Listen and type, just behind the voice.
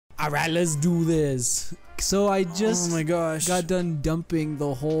Alright, let's do this. So I just oh my gosh. got done dumping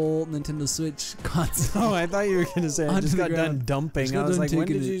the whole Nintendo Switch console. Oh, I thought you were going to say I just got done dumping. I was like, when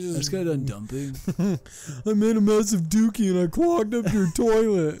did you just... I just got done dumping. I made a massive dookie and I clogged up your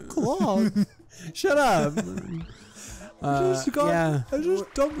toilet. Clogged? Shut up. I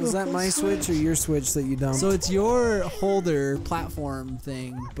just dumped Was that my Switch or your Switch that you dumped? So it's your holder platform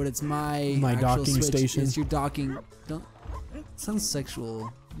thing, but it's my docking Switch. station. It's your docking. Don't sounds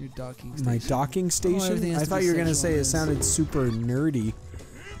sexual. Your docking station. My docking station? I thought you were gonna say it sounded super nerdy.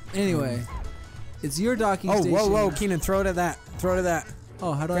 Anyway, it's your docking station. Oh, whoa, Keenan, throw it at that. Throw it at that.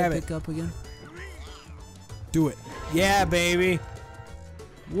 Oh, how do I pick up again? Do it. Yeah, baby.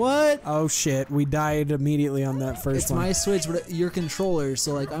 What? Oh shit, we died immediately on that first one. It's my Switch, but your controller,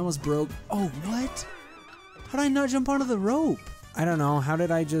 so like I almost broke. Oh, what? How did I not jump onto the rope? I don't know. How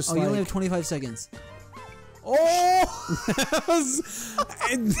did I just you only have 25 seconds. Oh!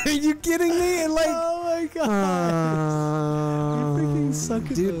 Are you kidding me? Like, oh my god. You freaking suck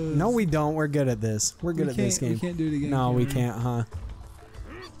at dude, those. no we don't. We're good at this. We're good at this game. We can't do it again. No, we can't, huh?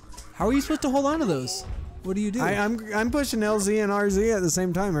 How are you supposed to hold on to those? What do you do? I'm pushing LZ and RZ at the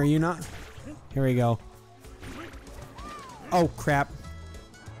same time. Are you not? Here we go. Oh crap.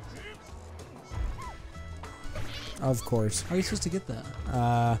 Of course. How are you supposed to get that?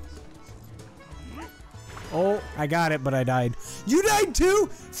 Oh, I got it, but I died. You died too?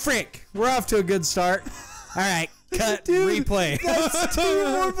 Frick. We're off to a good start. Alright, cut, dude, replay. That's 2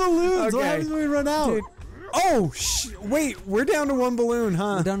 more balloons. Okay. What happens when we run out? Dude. Oh, wait, we're down to 1 balloon,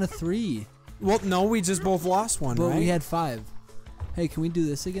 huh? We're down to 3. Well, no, we just both lost one, but right? we had 5. Hey, can we do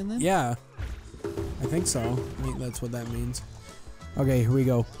this again then? Yeah. I think so. I think that's what that means. Okay, here we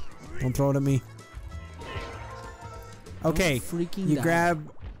go. Don't throw it at me. Okay, you grab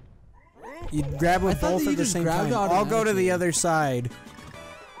with both at the same time. I'll go to the other side.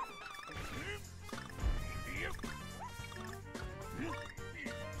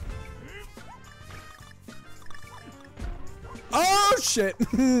 Oh shit!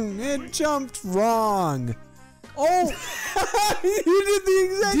 It jumped wrong. Oh! You did the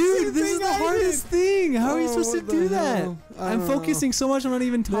exact same thing. Dude, this is the hardest thing. How are you supposed to do that? I'm focusing so much I'm not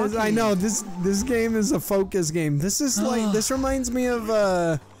even talking. I know this game is a focus game. This is like this reminds me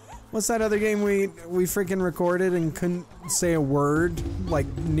of what's that other game we freaking recorded and couldn't say a word like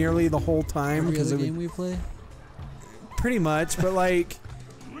nearly the whole time because game we play. Pretty much, but like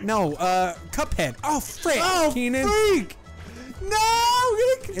no, Cuphead. Oh frick! Oh Keenan. Freak! No,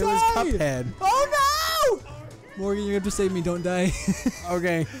 it was Cuphead. Oh no! Morgan, you have to save me. Don't die.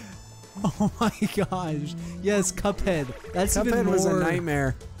 Okay. Oh my gosh. Yes, Cuphead. That's Cuphead even more, was a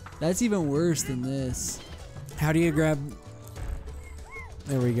nightmare. That's even worse than this. How do you grab?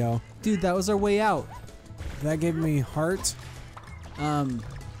 There we go. Dude, that was our way out. That gave me hearts.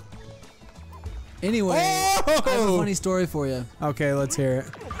 Anyway, I have a funny story for you. Okay, let's hear it.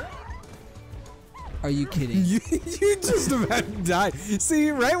 Are you kidding? You just about died.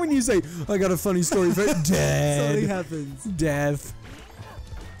 See, right when you say, I got a funny story for death. Something happens. Death.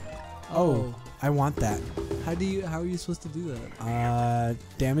 Oh, I want that. How are you supposed to do that?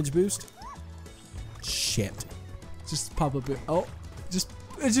 Damage boost? Shit. Just pop up here. Oh, just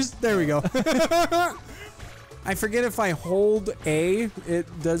there we go. I forget if I hold A, it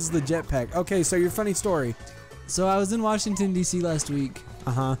does the jetpack. Okay, so your funny story. So I was in Washington, D.C. last week.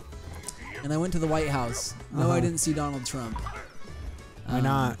 Uh-huh. And I went to the White House. No, I didn't see Donald Trump. Why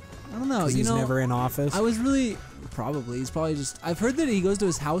not? I don't know. Because he's never in office? I was really... Probably. He's probably just... I've heard that he goes to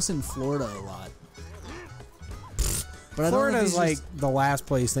his house in Florida a lot. But Florida's like the last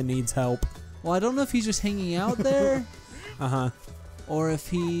place that needs help. Well, I don't know if he's just hanging out there. Uh-huh. Or if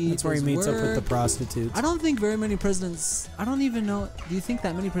he... That's where he meets up with the prostitutes. I don't think very many presidents... I don't even know... Do you think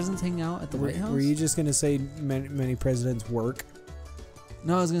that many presidents hang out at the White House? Were you just going to say many presidents work?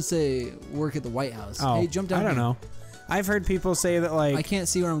 No, I was going to say work at the White House. Oh, hey, jump down I don't know. I've heard people say that like... I can't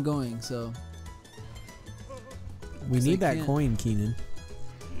see where I'm going, so... We need that coin, Keenan.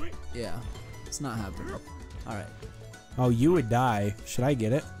 Yeah. It's not happening. Alright. Oh, you would die. Should I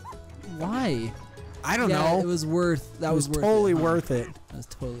get it? Why? I don't know. It was worth... That was worth totally worth it. That was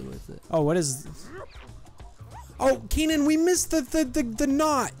totally worth it. Oh, what is... Oh, Keenan, we missed the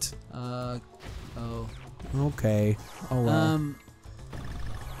knot! Oh. Okay. Oh, well.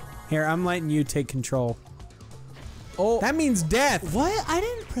 Here, I'm letting you take control. Oh. That means death! What? I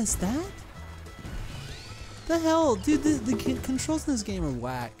didn't press that. The hell? Dude, the controls in this game are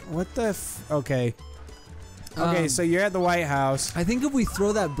whack. What the Okay. Okay, so you're at the White House. I think if we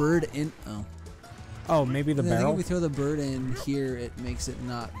throw that bird in... Oh. Oh, maybe the barrel? I think if we throw the bird in here, it makes it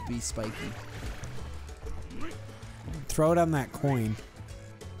not be spiky. Throw it on that coin.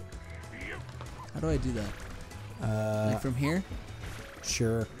 How do I do that? Like from here?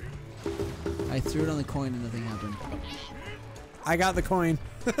 Sure. I threw it on the coin and nothing happened. I got the coin.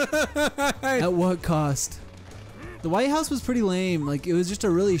 At what cost? The White House was pretty lame. Like, it was just a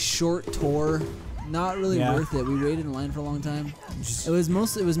really short tour. Not really worth it. We waited in line for a long time. It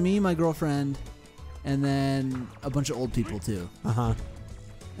was me, my girlfriend, and then a bunch of old people too.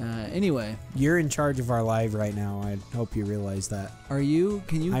 Anyway, you're in charge of our live right now. I hope you realize that. Are you?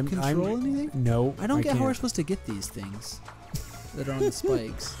 Can you control anything? No. I don't get how we're supposed to get these things that are on the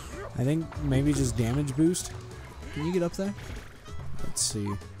spikes. I think maybe just damage boost. Can you get up there? Let's see.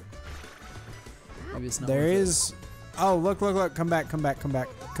 Maybe it's not. There is. Oh, look! Come back!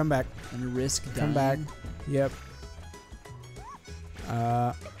 And risk dying. Come back. Yep.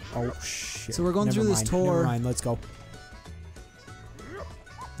 Oh shit. So we're going through this tour. Never mind. Let's go.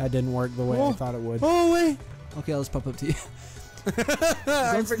 That didn't work the way I thought it would. Oh wait. Okay, I'll just pop up to you.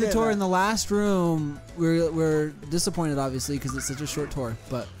 Going through the tour in the last room. We're disappointed, obviously, because it's such a short tour.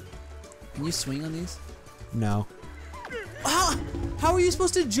 But can you swing on these? No. Ah! How are you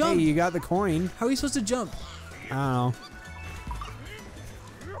supposed to jump? Hey, you got the coin. How are you supposed to jump? I don't know.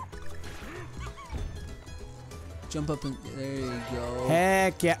 Jump up and there you go.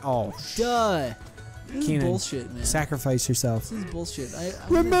 Heck yeah! Oh, duh. This Keenan, is bullshit, man. Sacrifice yourself. This is bullshit.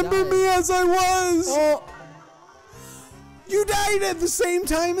 Remember me as I was. Oh, you died at the same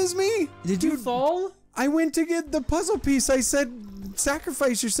time as me. Did you fall? I went to get the puzzle piece. I said,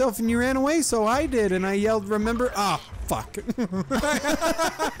 sacrifice yourself, and you ran away. So I did, and I yelled, "Remember!" Ah, fuck.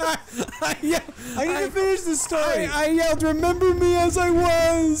 I need to finish the story. I yelled, "Remember me as I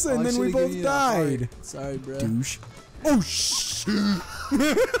was," and then we both died. Sorry, bro. Douche. Oh shit.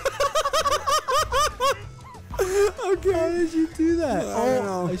 Okay. How did you do that? I don't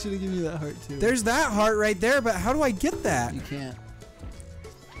know. I should have given you that heart too. There's that heart right there, but how do I get that? You can't.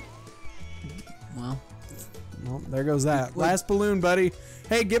 Well, there goes that. Last balloon, buddy.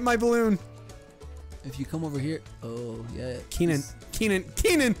 Hey, get my balloon. If you come over here. Oh, yeah. Keenan.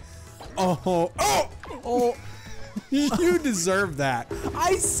 Oh. You deserve that.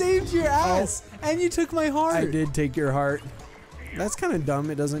 I saved your ass, and you took my heart. I did take your heart. That's kind of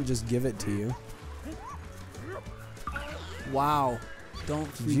dumb. It doesn't just give it to you. Wow.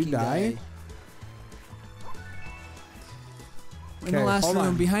 Don't freaking Did you die? In the last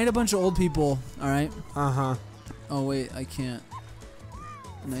room, behind a bunch of old people. All right. Uh-huh. Oh, wait. I can't.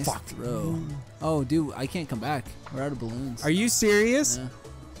 Nice throw. Oh, dude. I can't come back. We're out of balloons. Are you serious?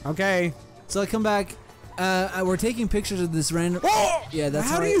 Yeah. Okay. So I come back. We're taking pictures of this random... Oh! Yeah, that's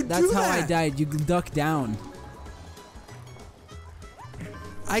how I died. You duck down.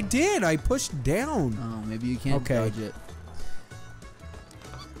 I did. I pushed down. Oh, maybe you can't dodge it.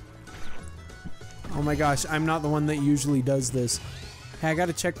 Oh my gosh, I'm not the one that usually does this. Hey, I got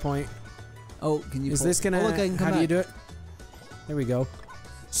a checkpoint. Oh, can you? Is this gonna? Oh, look, I can come how back. do you do it? There we go.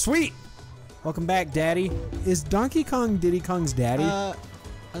 Sweet. Welcome back, Daddy. Is Donkey Kong Diddy Kong's daddy?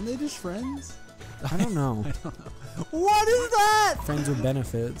 Aren't they just friends? I don't know. I don't know. What is that? Friends with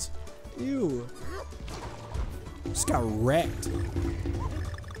benefits. Ew. Just got wrecked.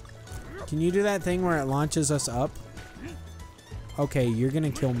 Can you do that thing where it launches us up? Okay, you're gonna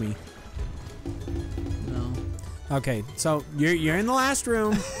kill me. No. Okay, so you're in the last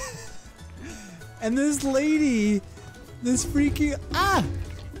room. And this lady, this freaking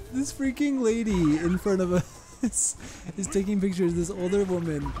lady in front of us is taking pictures. This older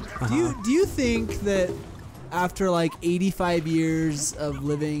woman. Do you think that after like 85 years of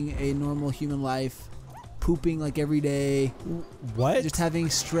living a normal human life, pooping like every day, what? Just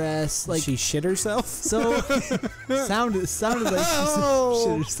having stress, like she shit herself? So sounded like she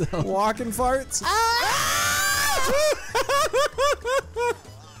shit herself. Walking farts.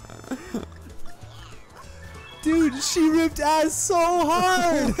 Dude, she ripped ass so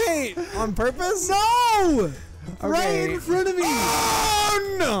hard. Wait, on purpose? No! Okay. Right in front of me.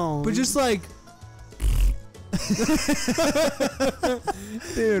 Oh no! But just like,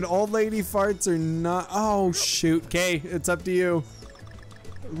 dude, old lady farts are not. Oh shoot. Okay, it's up to you.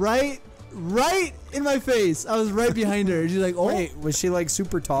 Right in my face. I was right behind her. She's like, oh. Wait, was she like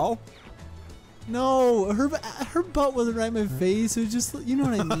super tall? No, her butt wasn't right in my face. It was just, you know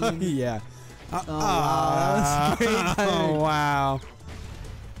what I mean? Yeah. Oh, wow, that was great timing. Oh wow.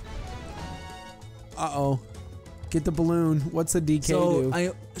 Uh-oh. Get the balloon. What's the DK do?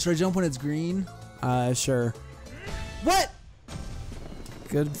 Should I jump when it's green? Sure. What?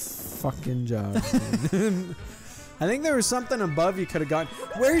 Good fucking job. I think there was something above you could have gotten.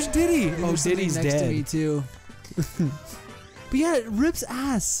 Where's Diddy? Oh, Diddy's next dead. to me too. But yeah, it rips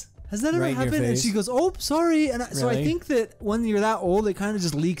ass. Has that ever happened? And she goes, "Oh, sorry." And so I think that when you're that old, it kind of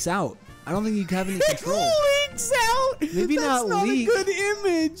just leaks out. I don't think you have any control. It leaks out. Maybe That's not leak. a good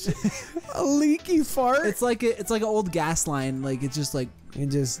image. A leaky fart. It's like an old gas line. Like it's just like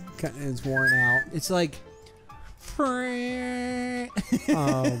it's worn out. it's like.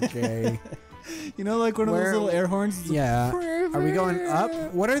 Okay. You know, like one of those little air horns. Yeah. Are we going up?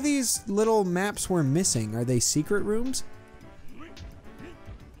 What are these little maps we're missing? Are they secret rooms?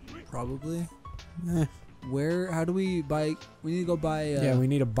 Probably. Eh. Where? How do we buy? We need to go buy. Yeah, we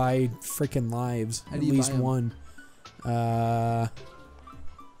need to buy freaking lives. How At do you least buy 'em? one.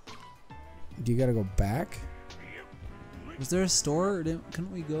 Do you gotta go back? Was there a store? Or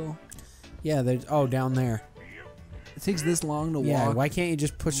couldn't we go? Yeah, there's. Oh, down there. It takes this long to Yeah, walk. why can't you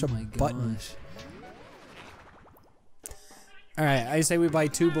just push a button? Gosh. All right, I say we buy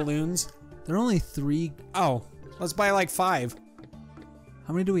 2 balloons. There are only 3. Oh, let's buy like 5.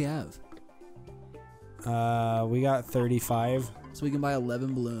 How many do we have? We got 35. So we can buy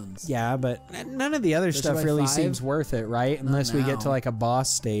 11 balloons. Yeah, but none of the other Should I stuff buy really 5? seems worth it, right? Unless we get to now. like a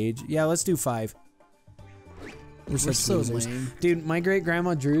boss stage. Yeah, let's do 5. We're such so losers. lame. Dude, my great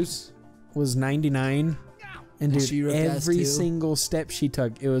grandma Druce was 99, and dude, she ripped ass every too? single step she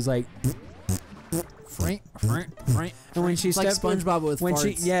took, it was like. And when she It's like stepped with, SpongeBob with when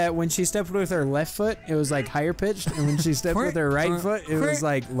farts. when she stepped with her left foot, it was like higher pitched, and when she stepped with her right foot, it was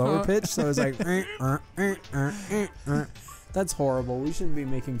like lower pitched. So it was like. That's horrible. We shouldn't be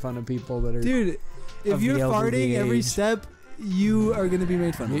making fun of people that are. Dude, if of you're the elderly farting every age. step, you are gonna be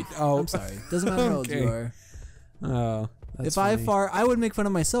made fun of. Oh, I'm sorry. Doesn't matter how old you Okay. are. Oh, that's If funny. I fart, I would make fun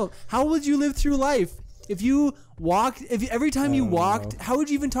of myself. How would you live through life if you walked? If every time you walked, how would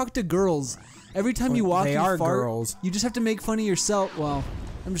you even talk to girls? Every time you walk, they you are fart. girls. You just have to make fun of yourself. Well,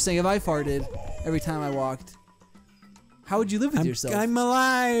 I'm just saying, if I farted every time I walked, how would you live with yourself? I'm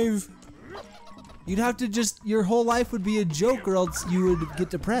alive. You'd have to just, your whole life would be a joke, or else you would get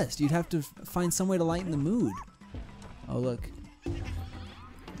depressed. You'd have to find some way to lighten the mood. Oh, look.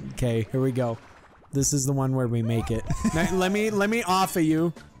 Okay, here we go. This is the one where we make it. Now, let me offer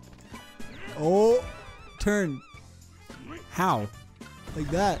you. Oh, turn How? like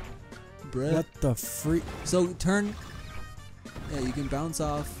that, bruh. What the freak? So turn. Yeah, you can bounce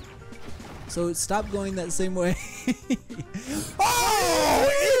off. So stop going that same way. Oh!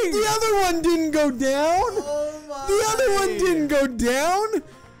 The other one didn't go down. Oh my! The other one didn't go down.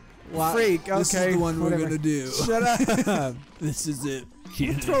 Wow. Freak. Okay. This is the one whatever. we're gonna do. Shut up. This is it.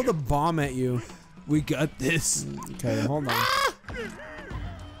 I'll throw the bomb at you. We got this. Okay, hold on.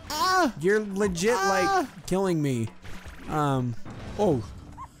 You're legit like killing me. Oh.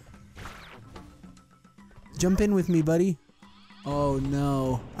 Jump in with me, buddy. Oh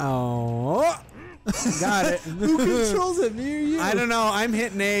no! Oh. Got it. Who controls it? Me or you? I don't know. I'm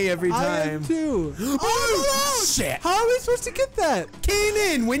hitting A every I time. am too. Oh, shit. How are we supposed to get that?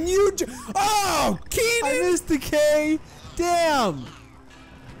 Keenan, when you... Oh, I Keenan! missed the K. Damn.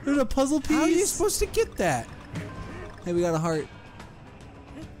 There's a puzzle piece. How are you supposed to get that? Hey, we got a heart.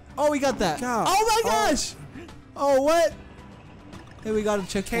 Oh, we got that. God. Oh my gosh. Oh, what? Hey, we got a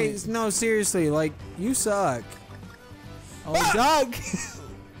checkpoint. Okay, no, seriously, like, you suck. Oh, dog.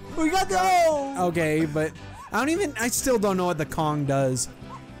 We got the Okay, but I still don't know what the Kong does.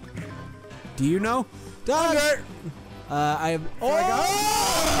 Do you know? dog. I have.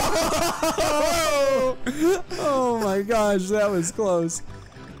 Oh! Oh my gosh, that was close.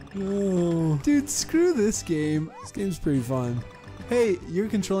 Oh, Dude, screw this game. this game's pretty fun. Hey, you're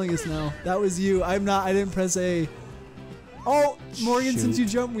controlling us now. That was you. I'm not. I didn't press A. Oh, Morgan, since Shoot. you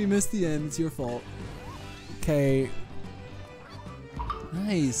jumped, we missed the end. It's your fault. Okay.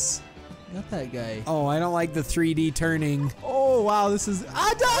 Nice. Got that guy. Oh, I don't like the 3D turning. Oh, wow. This is.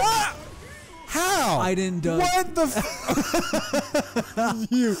 Dog! How? I didn't dunk. What the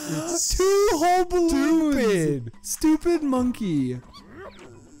You 2 whole balloons. stupid. Stupid monkey.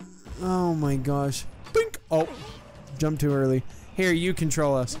 Oh my gosh. Bink. Oh, jump too early. Here, you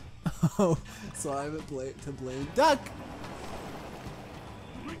control us. Oh, so I have it to blame. Duck.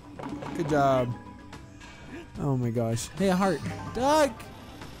 Good job. Oh my gosh. Hey, a heart. Duck.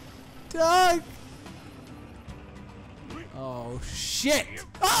 Duck. Oh shit.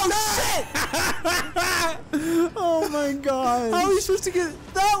 Oh shit. Oh my gosh. How are we supposed to get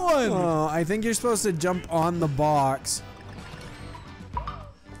that one? Oh, I think you're supposed to jump on the box.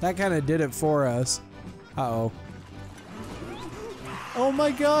 That kind of did it for us. Uh-oh. Oh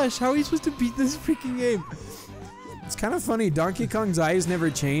my gosh, how are we supposed to beat this freaking game? It's kind of funny. Donkey Kong's eyes never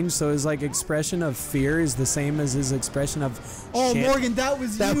change, so his like expression of fear is the same as his expression of Oh, shit. Morgan, that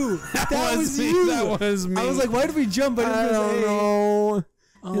was you. That was me. you. That was me. I was like, why did we jump? I didn't press don't A. know.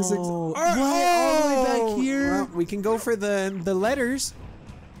 Oh, His what? All the way back here? Well, we can go for the letters.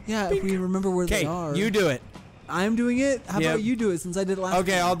 Yeah, if we remember where they are. Okay, you do it. I'm doing it? How about you do it since I did it last time?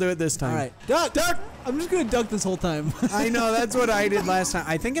 Okay, I'll do it this time. All right. Duck! Duck! I'm just going to duck this whole time. I know, that's what I did last time.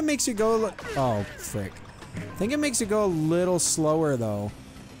 I think it makes you go... Oh, frick. I think it makes you go a little slower, though.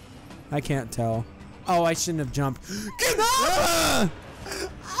 I can't tell. Oh, I shouldn't have jumped. Get up!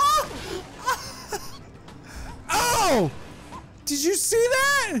 Oh! Did you see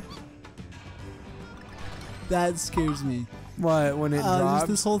that? That scares me. What, when it drops? Just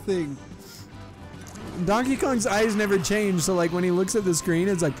this whole thing. Donkey Kong's eyes never change, so like when he looks at the screen,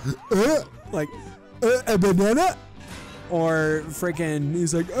 it's like a banana, or freaking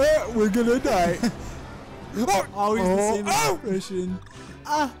he's like, we're gonna die. Always the same expression.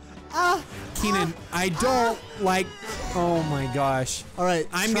 Keenan, I don't like. Oh my gosh. All right,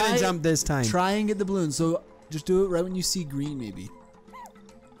 I'm gonna jump this time. Try and get the balloon. So just do it right when you see green, maybe.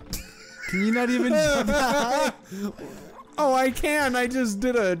 Can you not even jump that? Oh, I can. I just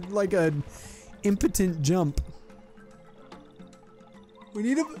did a impotent jump. We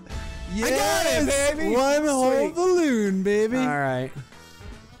need a. Yes, I got it, baby. One whole balloon, baby. All right.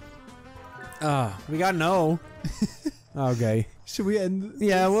 We got an O. Okay. Should we end?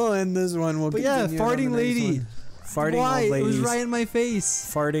 Yeah, we'll end this one. We'll. But yeah, farting lady. Farting Why? old ladies. It was right in my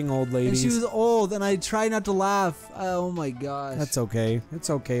face. Farting old ladies. And she was old, and I tried not to laugh. Oh my gosh. That's okay. It's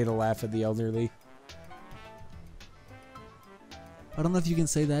okay to laugh at the elderly. I don't know if you can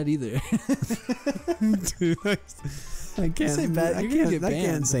say that either. Dude, I can't say bad. I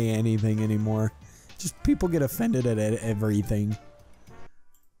can't say anything anymore. Just people get offended at everything.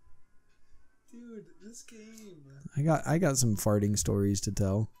 Dude, this game. I got some farting stories to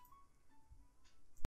tell.